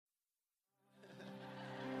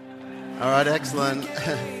All right, excellent.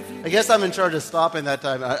 I guess I'm in charge of stopping that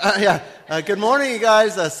time. Good morning, you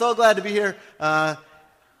guys. So glad to be here. In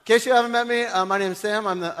case you haven't met me, my name is Sam.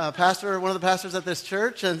 I'm the pastor, one of the pastors at this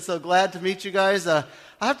church, and so glad to meet you guys. I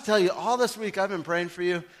have to tell you, all this week I've been praying for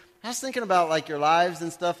you. I was thinking about like your lives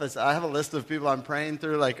and stuff. As I have a list of people I'm praying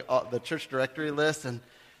through, like the church directory list, and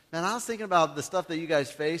man, I was thinking about the stuff that you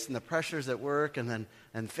guys face and the pressures at work and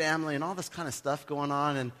family and all this kind of stuff going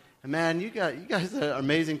on. And man, you guys are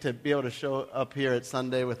amazing to be able to show up here at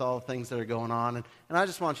Sunday with all the things that are going on. And I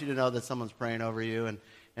just want you to know that someone's praying over you.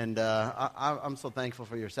 And I'm so thankful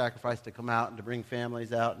for your sacrifice to come out and to bring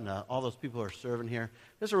families out and all those people who are serving here.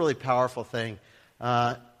 It's a really powerful thing.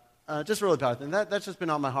 Just a really powerful thing. That's just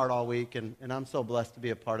been on my heart all week, and I'm so blessed to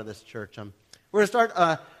be a part of this church. We're going to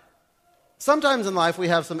start. Sometimes in life we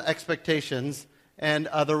have some expectations, and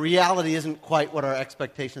the reality isn't quite what our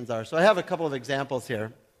expectations are. So I have a couple of examples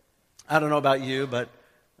here. I don't know about you, but,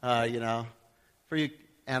 for you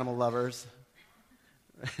animal lovers,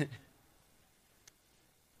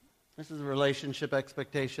 this is a relationship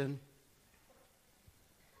expectation.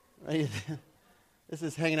 This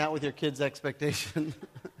is hanging out with your kids' expectation.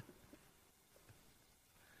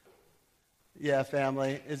 Yeah,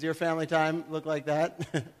 family. Is your family time look like that?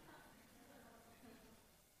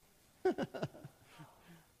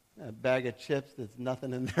 A bag of chips, there's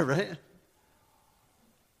nothing in there, right?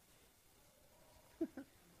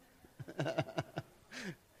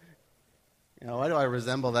 Why do I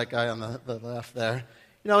resemble that guy on the left there?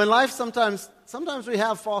 In life, sometimes we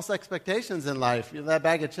have false expectations in life. That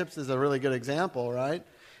bag of chips is a really good example, right?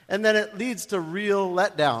 And then it leads to real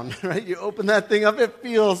letdown, right? You open that thing up, it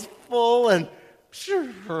feels full, and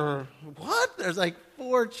what? There's like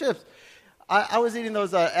 4 chips. I was eating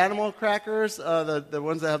those animal crackers, the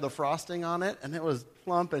ones that have the frosting on it, and it was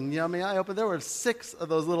plump and yummy. I opened, there were 6 of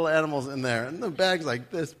those little animals in there, and the bag's like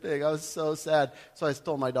this big. I was so sad, so I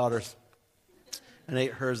stole my daughter's and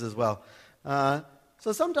ate hers as well.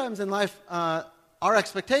 So sometimes in life, our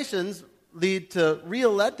expectations lead to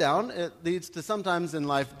real letdown. It leads to sometimes in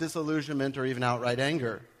life disillusionment or even outright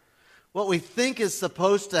anger. What we think is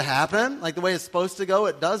supposed to happen, like the way it's supposed to go,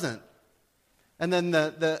 it doesn't. And then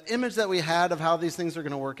the image that we had of how these things are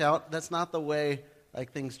going to work out, that's not the way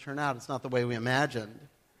like things turn out. It's not the way we imagined.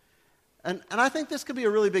 And I think this could be a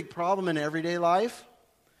really big problem in everyday life.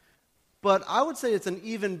 But I would say it's an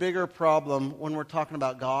even bigger problem when we're talking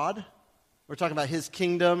about God. We're talking about His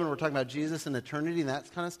kingdom, and we're talking about Jesus and eternity and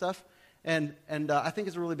that kind of stuff. And I think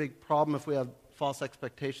it's a really big problem if we have false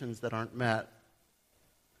expectations that aren't met.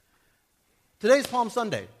 Today's Palm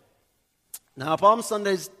Sunday. Now, Palm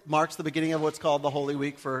Sunday marks the beginning of what's called the Holy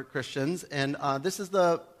Week for Christians, and this is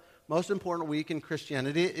the most important week in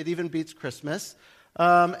Christianity. It even beats Christmas,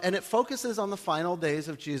 and it focuses on the final days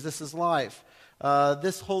of Jesus' life.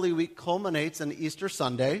 This Holy Week culminates in Easter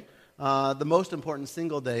Sunday, the most important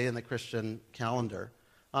single day in the Christian calendar.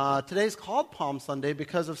 Today's called Palm Sunday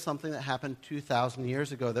because of something that happened 2,000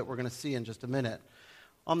 years ago that we're going to see in just a minute.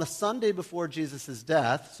 On the Sunday before Jesus'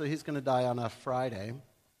 death, so he's going to die on a Friday.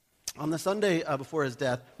 On the Sunday before his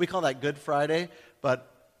death, we call that Good Friday, but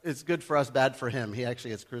it's good for us, bad for him. He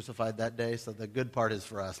actually gets crucified that day, so the good part is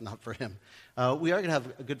for us, not for him. We are going to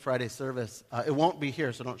have a Good Friday service. It won't be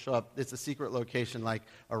here, so don't show up. It's a secret location like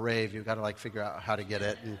a rave. You've got to figure out how to get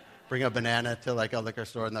it and bring a banana to a liquor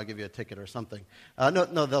store, and they'll give you a ticket or something. No,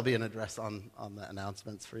 there'll be an address on the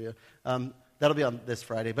announcements for you. That'll be on this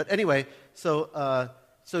Friday. But anyway, so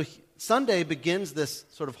Sunday begins this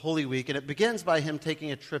sort of Holy Week, and it begins by him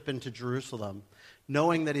taking a trip into Jerusalem,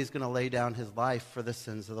 knowing that he's going to lay down his life for the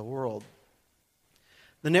sins of the world.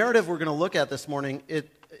 The narrative we're going to look at this morning,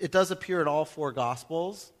 it does appear in all 4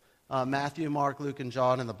 Gospels, Matthew, Mark, Luke, and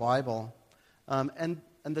John in the Bible. And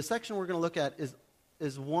the section we're going to look at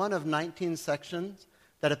is one of 19 sections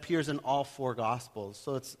that appears in all 4 Gospels.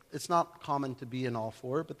 So it's not common to be in all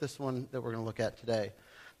 4, but this one that we're going to look at today.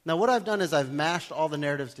 Now, what I've done is I've mashed all the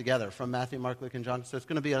narratives together from Matthew, Mark, Luke, and John. So it's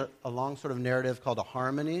going to be a long sort of narrative called a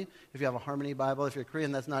harmony. If you have a harmony Bible, if you're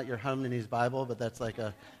Korean, that's not your harmonies Bible, but that's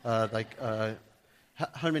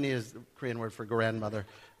harmony is the Korean word for grandmother.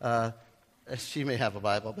 She may have a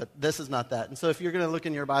Bible, but this is not that. And so if you're going to look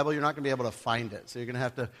in your Bible, you're not going to be able to find it. So we're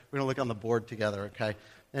going to look on the board together, okay?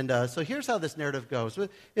 And so here's how this narrative goes.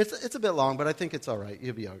 It's a bit long, but I think it's all right.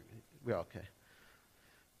 We're okay.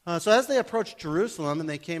 So as they approached Jerusalem and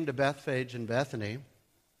they came to Bethphage and Bethany,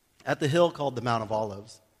 at the hill called the Mount of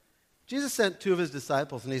Olives, Jesus sent 2 of his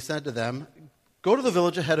disciples, and he said to them, "Go to the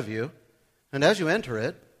village ahead of you, and as you enter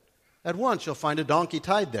it, at once you'll find a donkey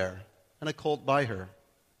tied there and a colt by her,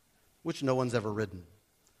 which no one's ever ridden.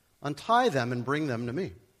 Untie them and bring them to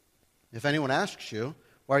me. If anyone asks you,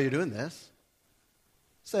 Why are you doing this?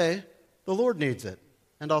 Say, the Lord needs it,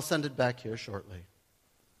 and I'll send it back here shortly.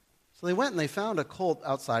 So they went and they found a colt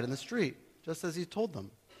outside in the street, just as he told them.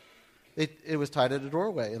 It was tied at a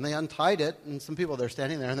doorway, and they untied it, and some people, they're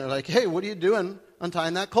standing there, and they're like, hey, what are you doing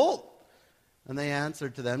untying that colt? And they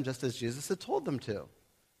answered to them just as Jesus had told them to.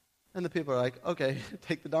 And the people are like, okay,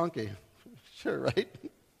 take the donkey. Sure, right?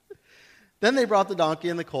 Then they brought the donkey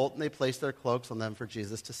and the colt, and they placed their cloaks on them for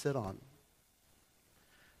Jesus to sit on.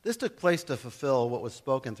 This took place to fulfill what was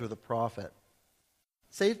spoken through the prophet.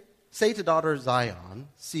 Say to daughter Zion,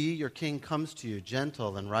 see, your king comes to you,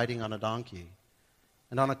 gentle and riding on a donkey,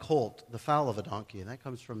 and on a colt, the foal of a donkey. And that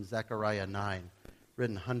comes from Zechariah 9,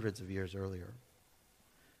 written hundreds of years earlier.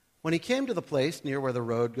 When he came to the place near where the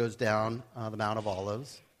road goes down the Mount of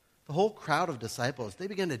Olives, the whole crowd of disciples, they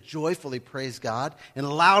began to joyfully praise God in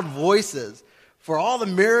loud voices for all the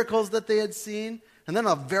miracles that they had seen. And then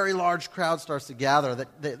a very large crowd starts to gather.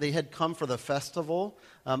 They had come for the festival.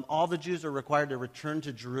 All the Jews are required to return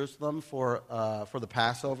to Jerusalem for the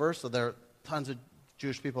Passover. So there are tons of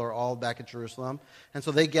Jewish people are all back at Jerusalem. And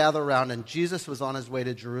so they gather around, and Jesus was on his way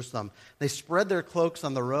to Jerusalem. They spread their cloaks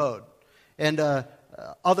on the road. And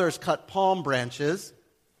others cut palm branches.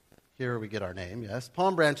 Here we get our name, yes.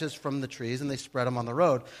 Palm branches from the trees, and they spread them on the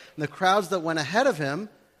road. And the crowds that went ahead of him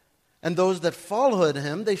and those that followed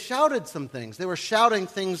him, they shouted some things. They were shouting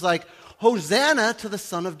things like, Hosanna to the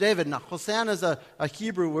Son of David. Now, Hosanna is a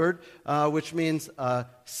Hebrew word which means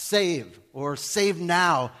save or save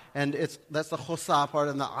now. And that's the Hosa part.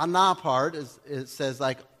 And the Ana part it says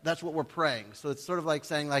like, that's what we're praying. So it's sort of like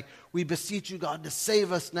saying like, we beseech you, God, to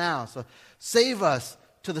save us now. So save us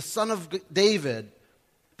to the Son of David.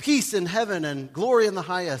 Peace in heaven and glory in the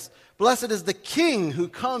highest. Blessed is the King who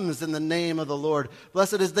comes in the name of the Lord.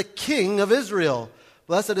 Blessed is the King of Israel.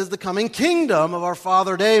 Blessed is the coming kingdom of our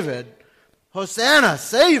father David. Hosanna,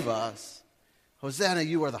 save us. Hosanna,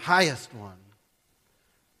 you are the highest one.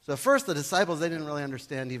 So at first the disciples, they didn't really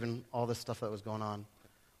understand even all this stuff that was going on.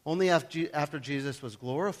 Only after Jesus was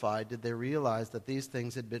glorified did they realize that these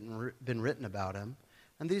things had been written about him,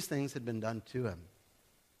 and these things had been done to him.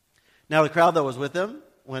 Now the crowd that was with him,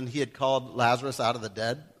 when he had called Lazarus out of the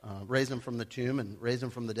dead, raised him from the tomb and raised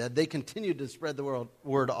him from the dead, they continued to spread the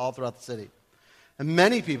word all throughout the city. And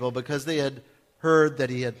many people, because they had heard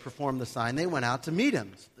that he had performed the sign, they went out to meet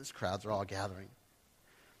him. So these crowds are all gathering.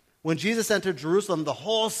 When Jesus entered Jerusalem, the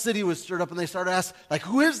whole city was stirred up, and they started asking, like,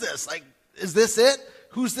 who is this? Like, is this it?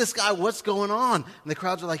 Who's this guy? What's going on? And the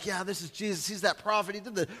crowds are like, yeah, this is Jesus. He's that prophet. He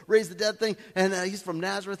did the raise the dead thing, and he's from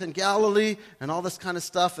Nazareth in Galilee, and all this kind of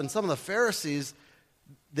stuff. And some of the Pharisees,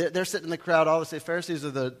 they're sitting in the crowd. All the Pharisees are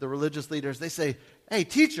the religious leaders. They say, hey,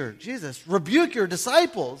 teacher, Jesus, rebuke your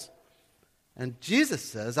disciples. And Jesus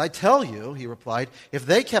says, I tell you, he replied, if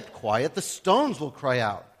they kept quiet, the stones will cry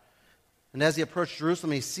out. And as he approached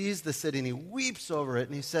Jerusalem, he sees the city and he weeps over it.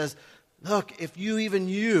 And he says, look, if even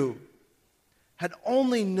you had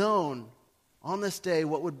only known on this day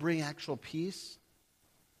what would bring actual peace,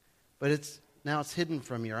 but now it's hidden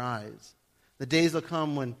from your eyes. The days will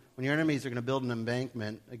come when your enemies are going to build an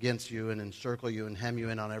embankment against you and encircle you and hem you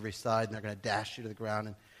in on every side, and they're going to dash you to the ground,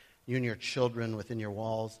 and you and your children within your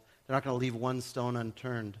walls. They're not going to leave one stone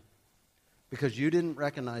unturned because you didn't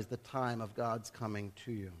recognize the time of God's coming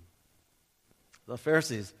to you. The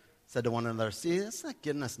Pharisees said to one another, see, it's not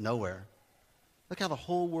getting us nowhere. Look how the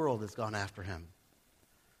whole world has gone after him.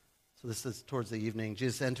 So this is towards the evening.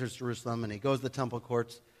 Jesus enters Jerusalem, and he goes to the temple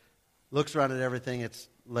courts, looks around at everything. It's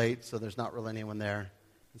late, so there's not really anyone there.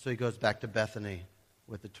 And so he goes back to Bethany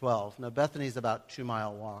with the 12. Now, Bethany's about a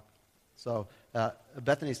 2-mile walk. So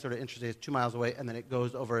Bethany's sort of interesting. It's 2 miles away, and then it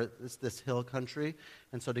goes over this hill country.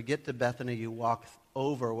 And so to get to Bethany, you walk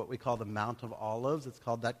over what we call the Mount of Olives. It's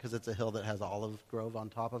called that because it's a hill that has olive grove on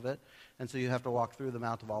top of it. And so you have to walk through the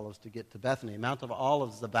Mount of Olives to get to Bethany. Mount of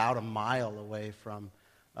Olives is about a mile away from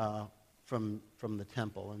the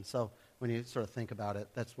temple. And so when you sort of think about it,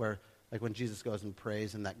 that's where, like when Jesus goes and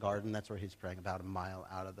prays in that garden, that's where he's praying about a mile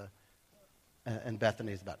out of the... And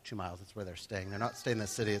Bethany is about 2 miles. That's where they're staying. They're not staying in the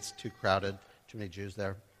city. It's too crowded, too many Jews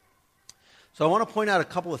there. So I want to point out a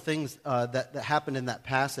couple of things that happened in that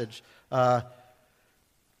passage.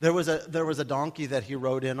 There was a donkey that he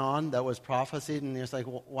rode in on that was prophesied, and it's like,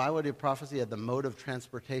 well, why would he prophesy the mode of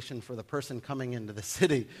transportation for the person coming into the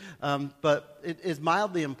city? But it is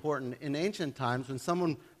mildly important. In ancient times,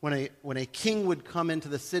 when a king would come into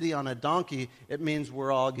the city on a donkey, it means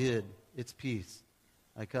we're all good. It's peace.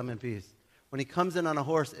 I come in peace. When he comes in on a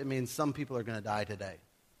horse, it means some people are going to die today.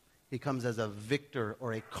 He comes as a victor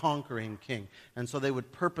or a conquering king. And so they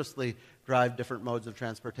would purposely drive different modes of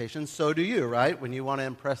transportation. So do you, right? When you want to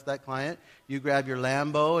impress that client, you grab your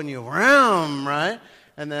Lambo and you wham, right?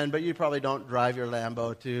 But you probably don't drive your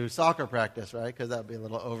Lambo to soccer practice, right? Because that would be a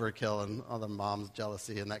little overkill and all the mom's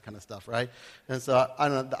jealousy and that kind of stuff, right? And so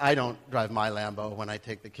I don't drive my Lambo when I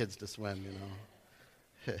take the kids to swim,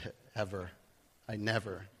 ever. I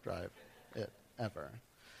never drive it, ever.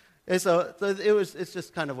 And so it's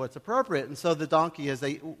just kind of what's appropriate. And so the donkey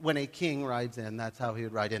when a king rides in, that's how he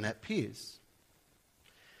would ride in at peace.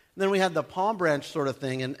 And then we have the palm branch sort of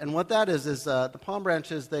thing. And what that is the palm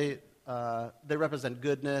branches, they represent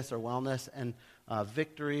goodness or wellness and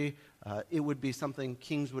victory. It would be something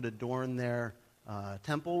kings would adorn their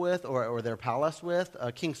temple with or their palace with.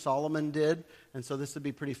 King Solomon did, and so this would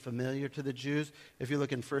be pretty familiar to the Jews. If you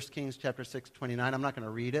look in 1 Kings chapter 6:29, I'm not going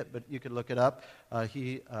to read it, but you could look it up.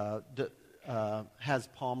 He has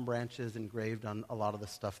palm branches engraved on a lot of the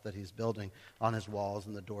stuff that he's building on his walls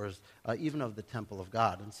and the doors, even of the temple of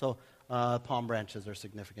God. And so palm branches are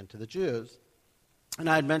significant to the Jews. And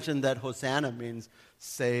I had mentioned that Hosanna means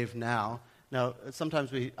save now. Now,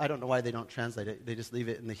 sometimes I don't know why they don't translate it. They just leave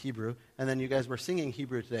it in the Hebrew. And then you guys were singing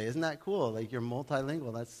Hebrew today. Isn't that cool? Like, you're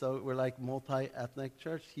multilingual. We're like multi-ethnic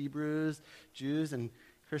church, Hebrews, Jews, and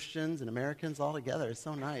Christians and Americans all together. It's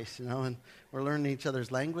so nice, and we're learning each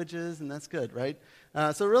other's languages, and that's good, right?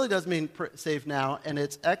 So it really does mean save now, and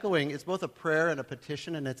it's echoing. It's both a prayer and a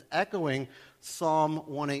petition, and it's echoing Psalm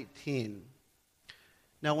 118.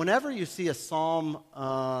 Now, whenever you see a psalm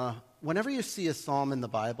in the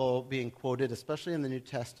Bible being quoted, especially in the New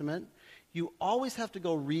Testament, you always have to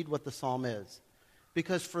go read what the psalm is.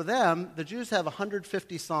 Because for them, the Jews have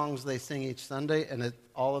 150 songs they sing each Sunday, and it's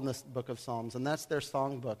all in this book of Psalms, and that's their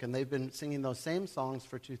song book. And they've been singing those same songs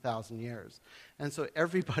for 2,000 years. And so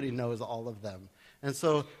everybody knows all of them. And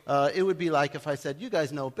so it would be like if I said, you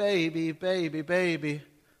guys know baby, baby, baby.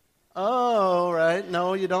 Oh, right.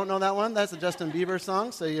 No, you don't know that one? That's a Justin Bieber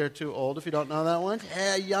song, so you're too old if you don't know that one.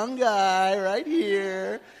 Yeah, young guy right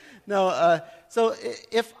here. No, so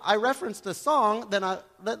if I referenced a song, then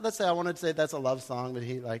let's say I wanted to say that's a love song, but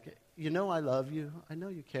he I love you. I know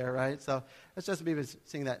you care, right? So that's Justin Bieber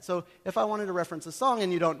singing that. So if I wanted to reference a song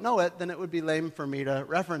and you don't know it, then it would be lame for me to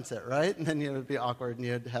reference it, right? And then it would be awkward, and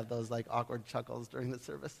you'd have those awkward chuckles during the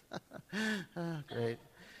service. Oh, great.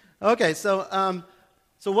 Okay, so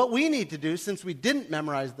what we need to do, since we didn't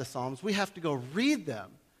memorize the Psalms, we have to go read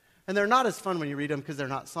them. And they're not as fun when you read them because they're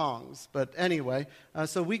not songs. But anyway,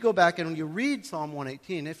 so we go back and when you read Psalm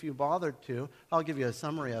 118, if you bothered to, I'll give you a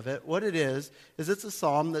summary of it. What it is it's a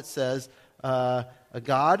psalm that says,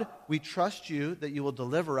 God, we trust you that you will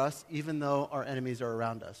deliver us even though our enemies are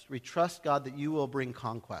around us. We trust, God, that you will bring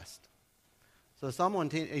conquest. So Psalm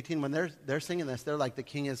 118, when they're singing this, they're like, the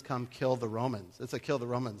king has come, kill the Romans. It's a kill the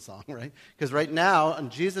Romans song, right? Because right now,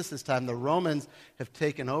 in Jesus' time, the Romans have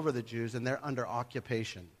taken over the Jews, and they're under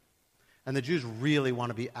occupation. And the Jews really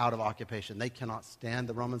want to be out of occupation. They cannot stand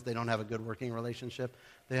the Romans. They don't have a good working relationship.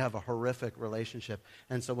 They have a horrific relationship.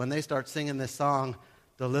 And so when they start singing this song,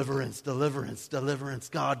 deliverance, deliverance, deliverance,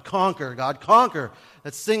 God conquer, God conquer.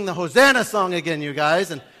 Let's sing the Hosanna song again, you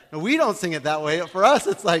guys. And we don't sing it that way. For us,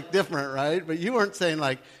 it's different, right? But you weren't saying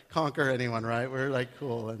conquer anyone, right? We're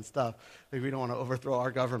cool and stuff. We don't want to overthrow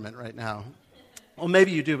our government right now. Well,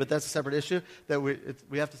 maybe you do, but that's a separate issue. That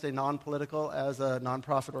we have to stay non-political as a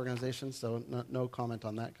nonprofit organization, so no comment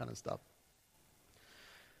on that kind of stuff.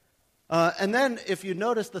 And then if you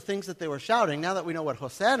notice the things that they were shouting, now that we know what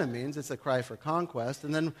Hosanna means, it's a cry for conquest.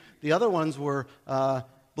 And then the other ones were,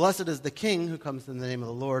 blessed is the King who comes in the name of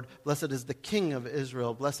the Lord. Blessed is the King of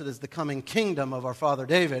Israel. Blessed is the coming kingdom of our father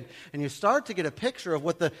David. And you start to get a picture of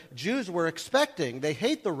what the Jews were expecting. They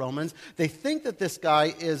hate the Romans. They think that this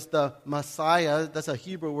guy is the Messiah. That's a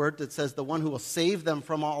Hebrew word that says the one who will save them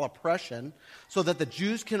from all oppression, so that the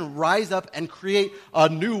Jews can rise up and create a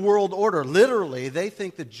new world order. Literally, they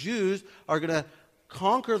think the Jews are going to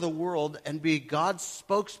conquer the world and be God's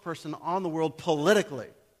spokesperson on the world politically.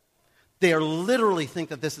 They literally think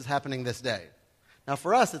that this is happening this day. Now,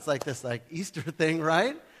 for us, it's this Easter thing,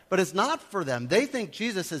 right? But it's not for them. They think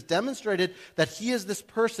Jesus has demonstrated that he is this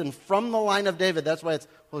person from the line of David. That's why it's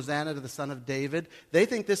Hosanna to the Son of David. They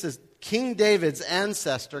think this is King David's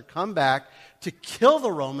ancestor come back to kill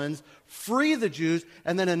the Romans, free the Jews,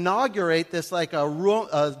 and then inaugurate this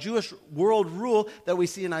a Jewish world rule that we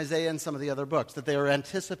see in Isaiah and some of the other books that they are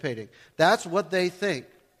anticipating. That's what they think.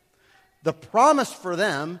 The promise for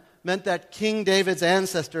them meant that King David's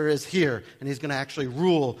ancestor is here, and he's going to actually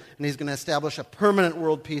rule, and he's going to establish a permanent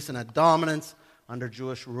world peace and a dominance under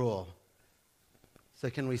Jewish rule. So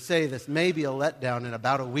can we say this may be a letdown in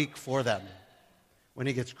about a week for them when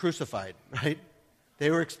he gets crucified, right? They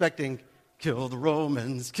were expecting, kill the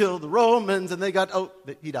Romans, and they got,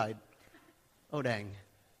 he died. Oh, dang.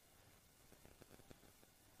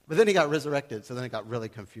 But then he got resurrected, so then it got really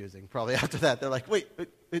confusing. Probably after that, they're like, wait,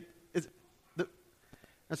 and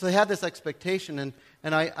so they had this expectation, and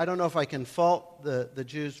I don't know if I can fault the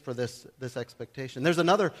Jews for this expectation. There's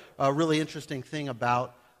another really interesting thing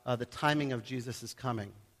about the timing of Jesus'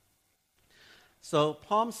 coming. So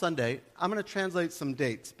Palm Sunday, I'm going to translate some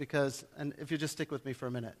dates because, and if you just stick with me for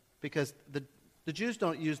a minute, because the Jews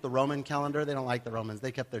don't use the Roman calendar. They don't like the Romans.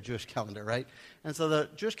 They kept their Jewish calendar, right? And so the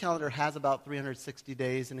Jewish calendar has about 360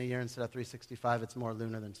 days in a year instead of 365. It's more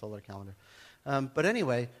lunar than solar calendar. But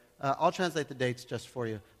anyway, I'll translate the dates just for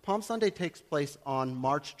you. Palm Sunday takes place on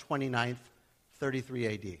March 29th, 33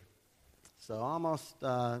 AD. So almost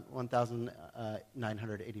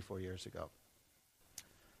 1,984 years ago.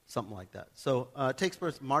 Something like that. So it takes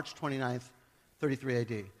place March 29th, 33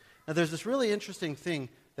 AD. Now there's this really interesting thing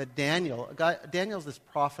that Daniel's this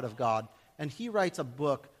prophet of God, and he writes a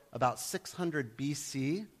book about 600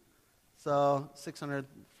 BC, so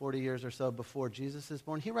 640 years or so before Jesus is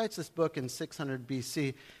born. He writes this book in 600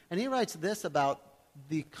 BC, and he writes this about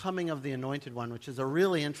the coming of the Anointed One, which is a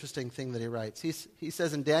really interesting thing that he writes. He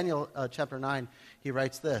says in Daniel chapter 9, he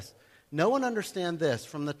writes this, "No one understand this,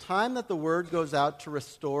 from the time that the word goes out to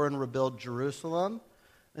restore and rebuild Jerusalem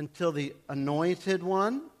until the Anointed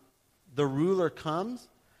One, the ruler, comes,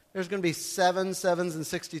 there's going to be 7 sevens and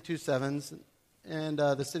 62 sevens, and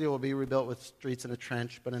the city will be rebuilt with streets and a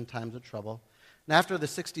trench, but in times of trouble. And after the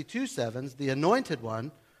 62 sevens, the Anointed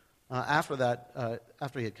One,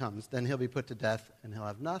 after he comes, then he'll be put to death and he'll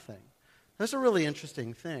have nothing." That's a really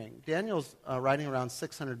interesting thing. Daniel's writing around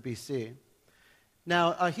 600 BC.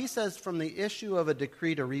 Now, he says from the issue of a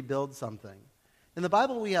decree to rebuild something. In the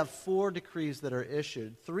Bible, we have 4 decrees that are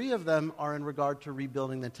issued. 3 of them are in regard to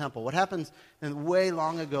rebuilding the temple. What happens, and way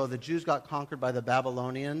long ago, the Jews got conquered by the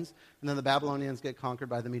Babylonians, and then the Babylonians get conquered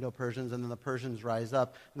by the Medo-Persians, and then the Persians rise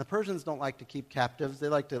up. And the Persians don't like to keep captives. They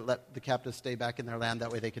like to let the captives stay back in their land.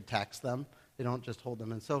 That way they could tax them. They don't just hold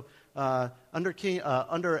them. And so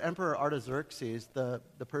under Emperor Artaxerxes, the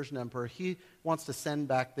Persian emperor, he wants to send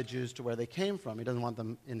back the Jews to where they came from. He doesn't want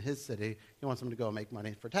them in his city. He wants them to go make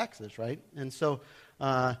money for taxes, right? And so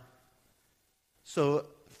 3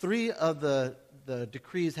 of the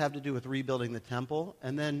decrees have to do with rebuilding the temple.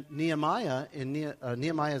 And then Nehemiah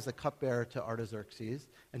is the cupbearer to Artaxerxes,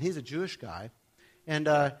 and he's a Jewish guy. And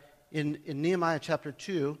in Nehemiah chapter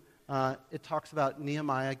 2, it talks about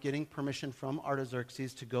Nehemiah getting permission from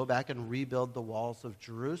Artaxerxes to go back and rebuild the walls of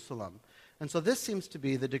Jerusalem. And so this seems to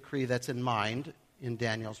be the decree that's in mind in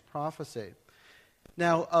Daniel's prophecy.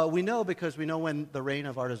 Now, we know because we know when the reign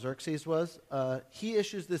of Artaxerxes was. He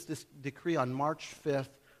issues this decree on March 5th,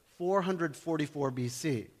 444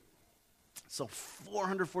 BC. So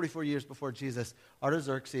 444 years before Jesus,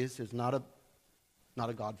 Artaxerxes, who's not a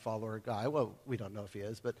God-follower guy. Well, we don't know if he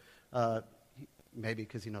is, but maybe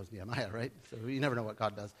because he knows Nehemiah, right? So you never know what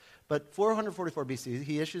God does. But 444 BC,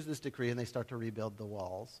 he issues this decree, and they start to rebuild the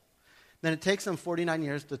walls. Then it takes them 49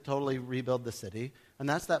 years to totally rebuild the city, and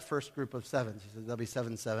that's that first group of sevens. He says there'll be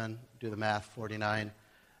 7, do the math, 49,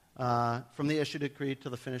 from the issued decree to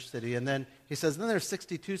the finished city. And then he says, then there's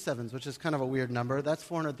 62 sevens, which is kind of a weird number. That's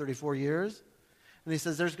 434 years. And he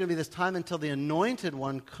says there's going to be this time until the Anointed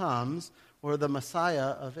One comes, or the Messiah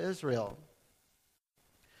of Israel.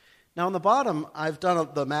 Now, on the bottom, I've done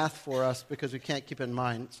the math for us because we can't keep it in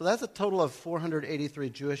mind. So that's a total of 483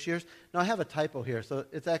 Jewish years. Now, I have a typo here. So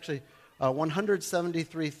it's actually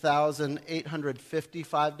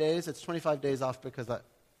 173,855 days. It's 25 days off because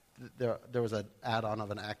there was an add-on of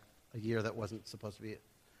a year that wasn't supposed to be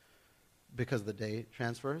because of the day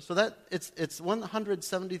transfer. So that it's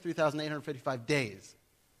 173,855 days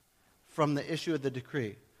from the issue of the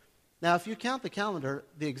decree. Now, if you count the calendar,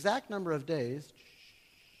 the exact number of days,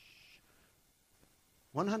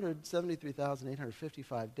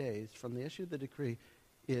 173,855 days from the issue of the decree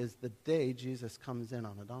is the day Jesus comes in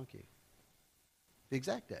on a donkey. The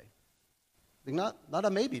exact day. Not a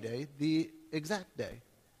maybe day, the exact day.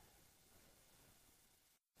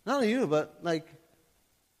 Not only you, but that's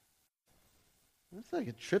like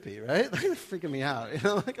a trippy, right? Like it's freaking me out. I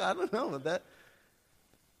don't know, but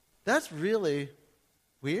that's really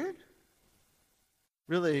weird,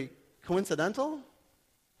 really coincidental.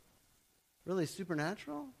 Really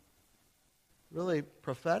supernatural? Really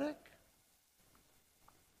prophetic?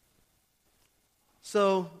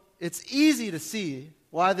 So it's easy to see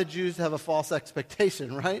why the Jews have a false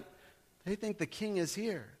expectation, right? They think the king is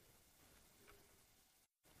here.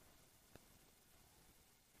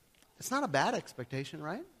 It's not a bad expectation,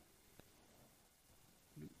 right?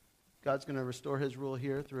 God's going to restore his rule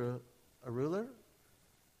here through a ruler.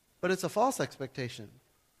 But it's a false expectation.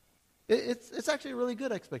 It's actually a really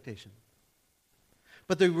good expectation.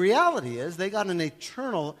 But the reality is they got an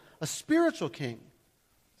eternal, a spiritual king,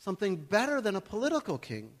 something better than a political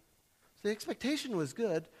king. So the expectation was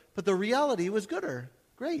good, but the reality was gooder.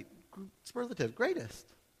 Great, superlative, greatest.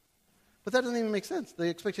 But that doesn't even make sense. The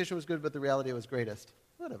expectation was good, but the reality was greatest.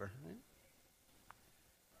 Whatever, right?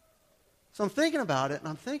 So I'm thinking about it,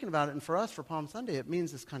 and for us, for Palm Sunday, it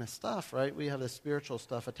means this kind of stuff, right? We have this spiritual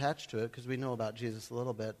stuff attached to it because we know about Jesus a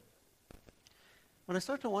little bit. When I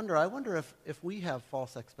start to wonder, I wonder if we have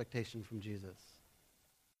false expectation from Jesus.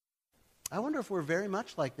 I wonder if we're very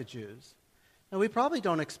much like the Jews. Now, we probably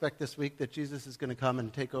don't expect this week that Jesus is going to come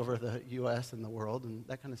and take over the U.S. and the world and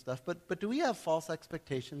that kind of stuff, but do we have false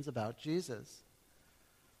expectations about Jesus?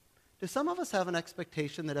 Do some of us have an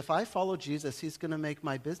expectation that if I follow Jesus, he's going to make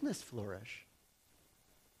my business flourish?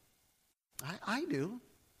 I do.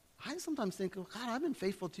 I sometimes think, oh, God, I've been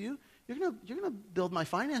faithful to you. You're going to build my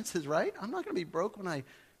finances, right? I'm not going to be broke when I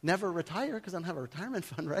never retire because I don't have a retirement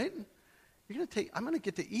fund, right? I'm going to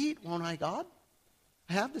get to eat, won't I, God?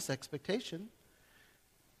 I have this expectation.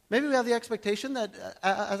 Maybe we have the expectation that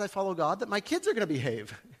as I follow God, that my kids are going to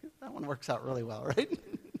behave. That one works out really well, right?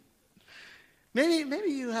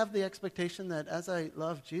 Maybe you have the expectation that as I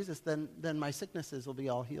love Jesus, then my sicknesses will be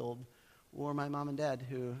all healed. Or my mom and dad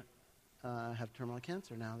who have terminal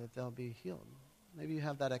cancer now, that they'll be healed. Maybe you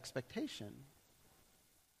have that expectation.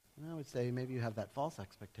 And I would say maybe you have that false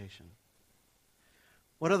expectation.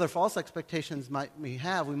 What other false expectations might we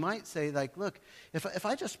have? We might say, like, look, if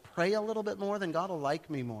I just pray a little bit more, then God will like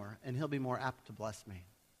me more, and he'll be more apt to bless me.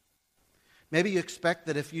 Maybe you expect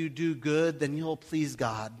that if you do good, then you'll please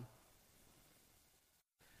God.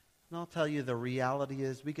 And I'll tell you, the reality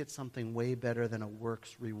is we get something way better than a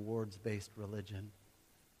works rewards-based religion.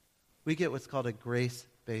 We get what's called a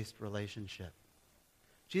grace-based relationship.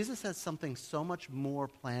 Jesus has something so much more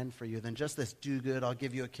planned for you than just this do good, I'll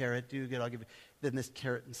give you a carrot, do good, I'll give you, then this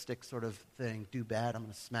carrot and stick sort of thing, do bad, I'm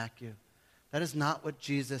going to smack you. That is not what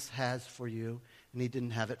Jesus has for you, and he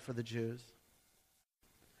didn't have it for the Jews.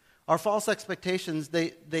 Our false expectations,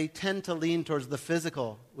 they tend to lean towards the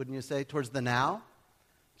physical, wouldn't you say, towards the now?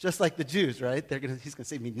 Just like the Jews, right? He's going to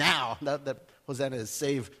save me now. That Hosanna is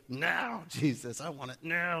save now, Jesus. I want it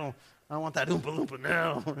now. I want that Oompa Loompa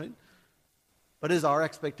now, right? But is our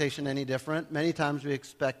expectation any different? Many times we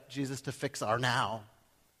expect Jesus to fix our now.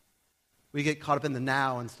 We get caught up in the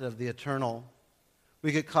now instead of the eternal.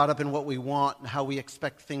 We get caught up in what we want and how we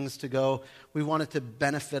expect things to go. We want it to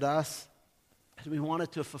benefit us. We want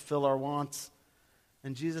it to fulfill our wants.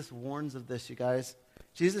 And Jesus warns of this, you guys.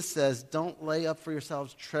 Jesus says, don't lay up for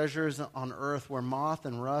yourselves treasures on earth where moth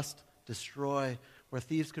and rust destroy, where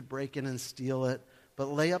thieves could break in and steal it. But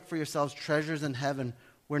lay up for yourselves treasures in heaven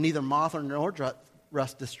where neither moth nor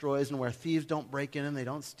rust destroys and where thieves don't break in and they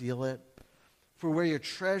don't steal it. For where your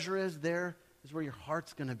treasure is, there is where your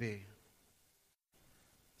heart's going to be.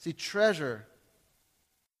 See, treasure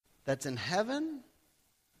that's in heaven,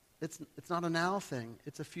 it's not a now thing.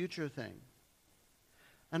 It's a future thing.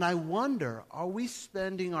 And I wonder, are we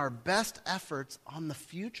spending our best efforts on the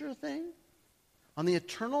future thing? On the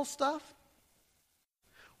eternal stuff?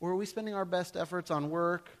 Or are we spending our best efforts on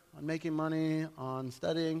work, on making money, on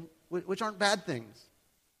studying, which aren't bad things,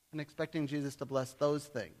 and expecting Jesus to bless those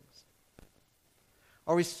things?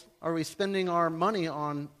 Are we spending our money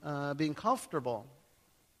on being comfortable?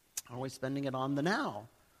 Are we spending it on the now?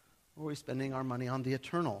 Or are we spending our money on the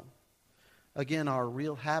eternal? Again, our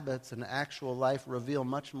real habits and actual life reveal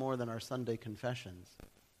much more than our Sunday confessions.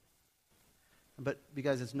 But you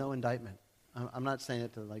guys, it's no indictment. I'm not saying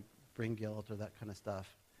it to bring guilt or that kind of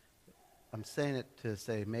stuff. I'm saying it to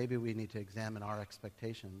say maybe we need to examine our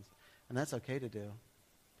expectations. And that's okay to do.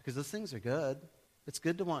 Because those things are good. It's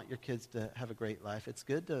good to want your kids to have a great life. It's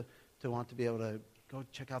good to want to be able to go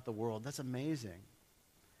check out the world. That's amazing.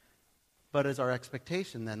 But is our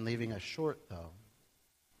expectation then leaving us short, though?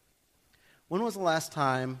 When was the last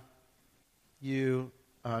time you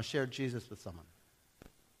shared Jesus with someone?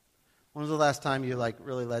 When was the last time you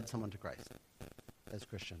really led someone to Christ as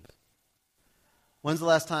Christians? When's the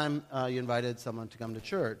last time you invited someone to come to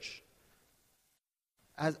church?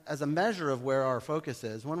 As a measure of where our focus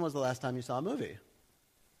is, when was the last time you saw a movie?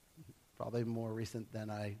 Probably more recent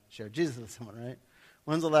than I shared Jesus with someone, right?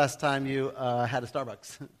 When's the last time you had a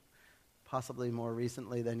Starbucks? Possibly more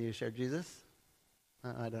recently than you shared Jesus?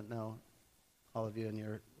 I don't know all of you in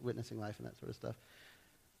your witnessing life and that sort of stuff.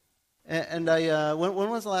 And when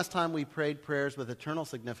was the last time we prayed prayers with eternal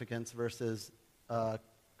significance versus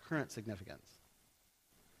current significance.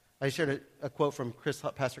 I shared a quote from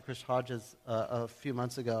Pastor Chris Hodges a few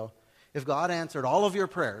months ago. If God answered all of your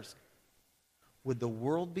prayers, would the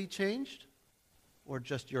world be changed or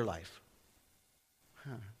just your life?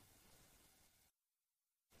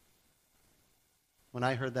 When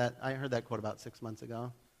I heard that quote about 6 months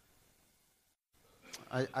ago,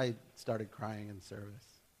 I started crying in service.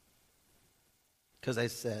 Because I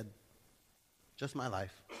said, just my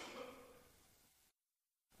life.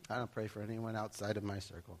 I don't pray for anyone outside of my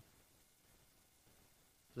circle.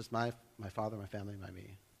 Just my father, my family, my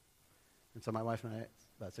me. And so my wife and I,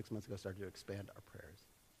 about 6 months ago, started to expand our prayers.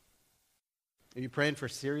 Are you praying for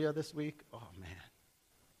Syria this week? Oh, man.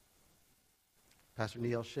 Pastor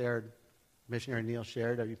Neil shared, missionary Neil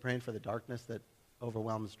shared, are you praying for the darkness that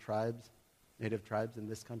overwhelms tribes, native tribes in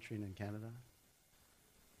this country and in Canada?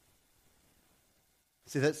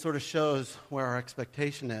 See, that sort of shows where our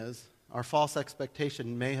expectation is. Our false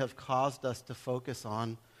expectation may have caused us to focus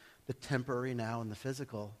on the temporary now and the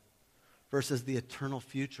physical versus the eternal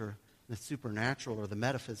future, the supernatural or the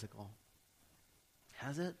metaphysical.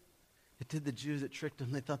 Has it? It did the Jews. It tricked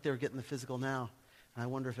them. They thought they were getting the physical now. And I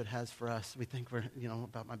wonder if it has for us. We think we're,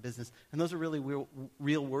 about my business. And those are really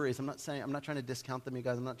real worries. I'm not trying to discount them, you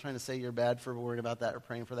guys. I'm not trying to say you're bad for worrying about that or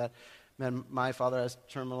praying for that. Man, my father has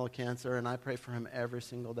terminal cancer, and I pray for him every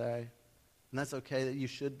single day. And that's okay, that you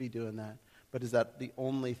should be doing that. But is that the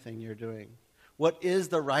only thing you're doing? What is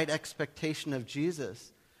the right expectation of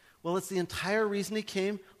Jesus? Well, it's the entire reason he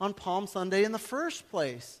came on Palm Sunday in the first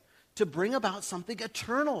place, to bring about something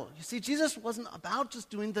eternal. You see, Jesus wasn't about just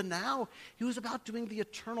doing the now. He was about doing the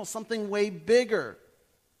eternal, something way bigger.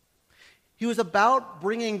 He was about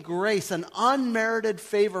bringing grace, an unmerited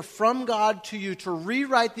favor from God to you to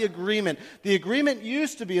rewrite the agreement. The agreement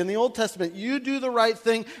used to be in the Old Testament, you do the right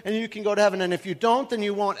thing and you can go to heaven. And if you don't, then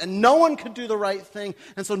you won't. And no one could do the right thing.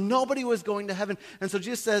 And so nobody was going to heaven. And so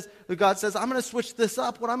God says, I'm going to switch this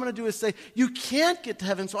up. What I'm going to do is say, you can't get to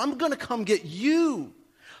heaven, so I'm going to come get you.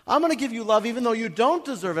 I'm going to give you love even though you don't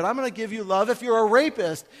deserve it. I'm going to give you love if you're a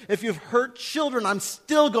rapist. If you've hurt children, I'm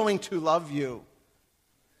still going to love you.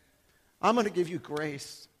 I'm going to give you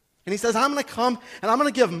grace. And he says, I'm going to come and I'm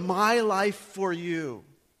going to give my life for you.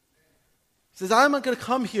 He says, I'm going to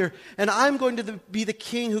come here and I'm going to be the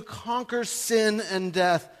king who conquers sin and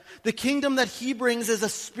death. The kingdom that he brings is a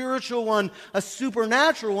spiritual one, a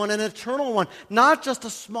supernatural one, an eternal one, not just a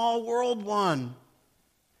small world one.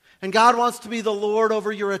 And God wants to be the Lord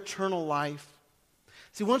over your eternal life.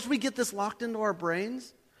 See, once we get this locked into our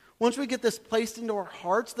brains, once we get this placed into our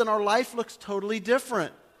hearts, then our life looks totally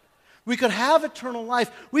different. We could have eternal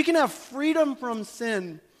life. We can have freedom from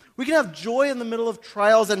sin. We can have joy in the middle of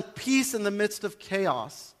trials and peace in the midst of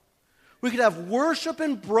chaos. We could have worship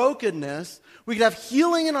in brokenness. We could have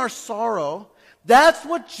healing in our sorrow. That's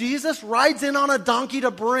what Jesus rides in on a donkey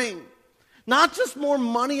to bring. Not just more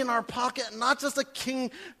money in our pocket, not just a king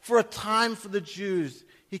for a time for the Jews.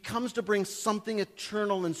 He comes to bring something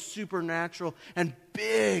eternal and supernatural and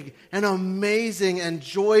big and amazing and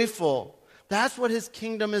joyful. That's what his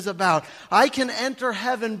kingdom is about. I can enter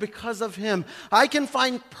heaven because of him. I can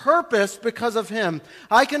find purpose because of him.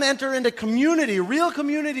 I can enter into community, real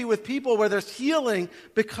community with people where there's healing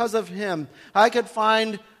because of him. I could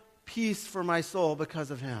find peace for my soul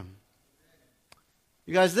because of him.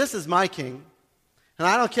 You guys, this is my king. And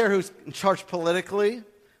I don't care who's in charge politically.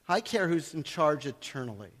 I care who's in charge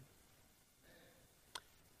eternally.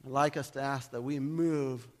 I'd like us to ask that we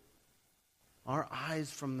move our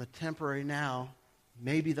eyes from the temporary now,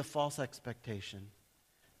 maybe the false expectation,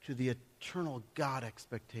 to the eternal God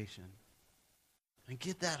expectation. And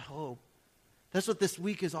get that hope. That's what this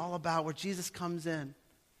week is all about, where Jesus comes in.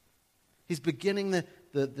 He's beginning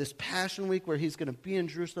this Passion Week where he's going to be in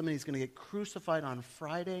Jerusalem and he's going to get crucified on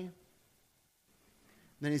Friday. And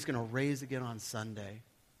then he's going to raise again on Sunday,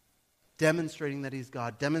 demonstrating that he's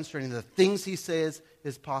God, demonstrating that the things he says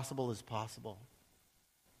is possible.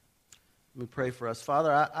 Let me pray for us.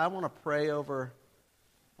 Father, I want to pray over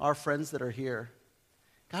our friends that are here.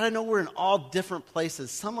 God, I know we're in all different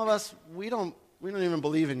places. Some of us, we don't even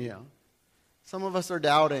believe in you. Some of us are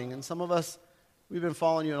doubting, and some of us, we've been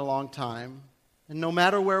following you in a long time. And no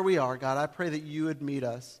matter where we are, God, I pray that you would meet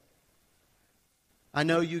us. I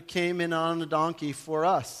know you came in on a donkey for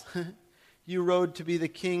us. You rode to be the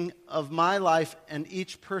king of my life and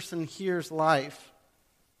each person here's life.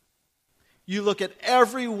 You look at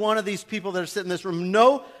every one of these people that are sitting in this room,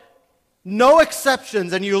 no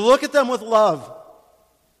exceptions, and you look at them with love.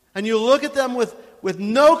 And you look at them with with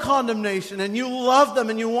no condemnation, and you love them,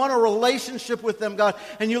 and you want a relationship with them, God,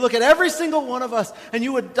 and you look at every single one of us, and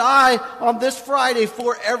you would die on this Friday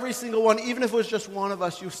for every single one, even if it was just one of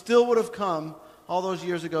us, you still would have come all those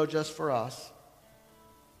years ago just for us.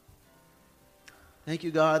 Thank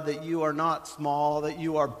you, God, that you are not small, that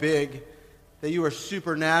you are big, that you are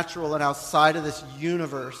supernatural and outside of this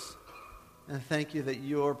universe. And thank you that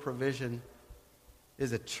your provision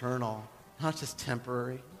is eternal, not just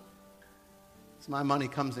temporary. So my money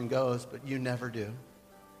comes and goes, but you never do.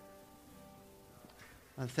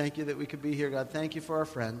 And thank you that we could be here, God. Thank you for our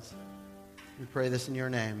friends. We pray this in your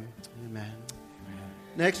name. Amen.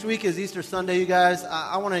 Next week is Easter Sunday, you guys.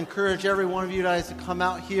 I want to encourage every one of you guys to come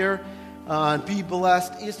out here and be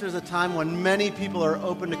blessed. Easter is a time when many people are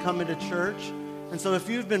open to come into church. And so if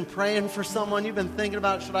you've been praying for someone, you've been thinking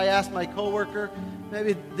about, should I ask my coworker?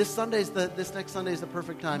 Maybe this next Sunday is the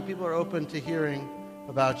perfect time. People are open to hearing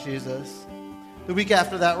about Jesus. The week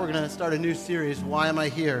after that, we're going to start a new series, Why Am I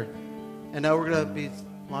Here? And now we're going to be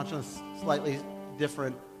launching a slightly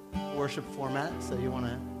different worship format, so you want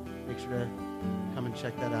to make sure to come and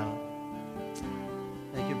check that out.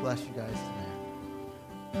 Thank you. Bless you guys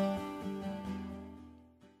today.